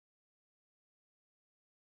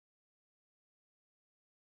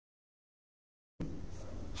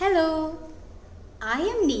Hello, I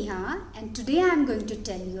am Neha and today I am going to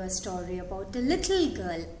tell you a story about a little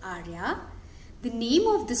girl, Arya. The name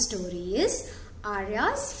of the story is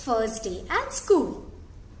Arya's first day at school.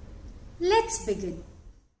 Let's begin.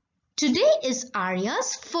 Today is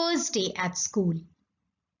Arya's first day at school.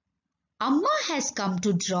 Amma has come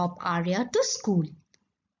to drop Arya to school.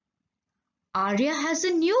 Arya has a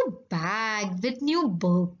new bag with new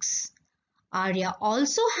books. Arya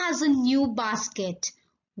also has a new basket,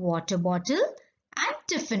 water bottle and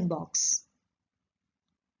tiffin box.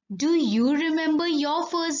 Do you remember your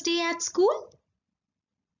first day at school?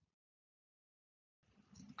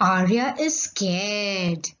 Arya is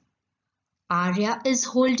scared. Arya is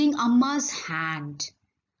holding Amma's hand.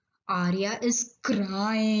 Arya is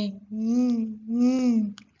crying.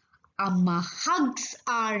 Amma hugs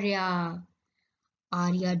Arya.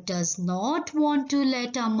 Arya does not want to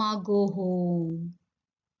let Amma go home.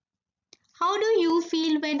 How do you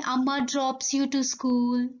feel when Amma drops you to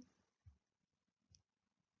school?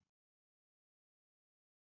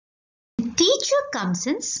 The teacher comes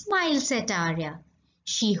and smiles at Arya.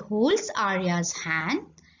 She holds Arya's hand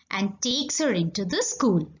and takes her into the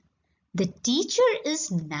school. The teacher is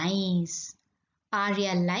nice.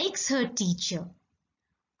 Arya likes her teacher.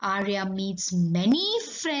 Arya meets many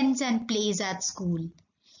friends and plays at school.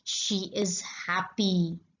 She is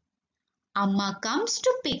happy. Amma comes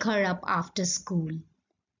to pick her up after school.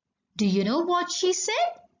 Do you know what she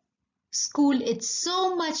said? School is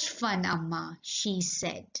so much fun, Amma, she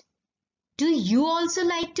said. Do you also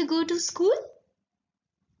like to go to school?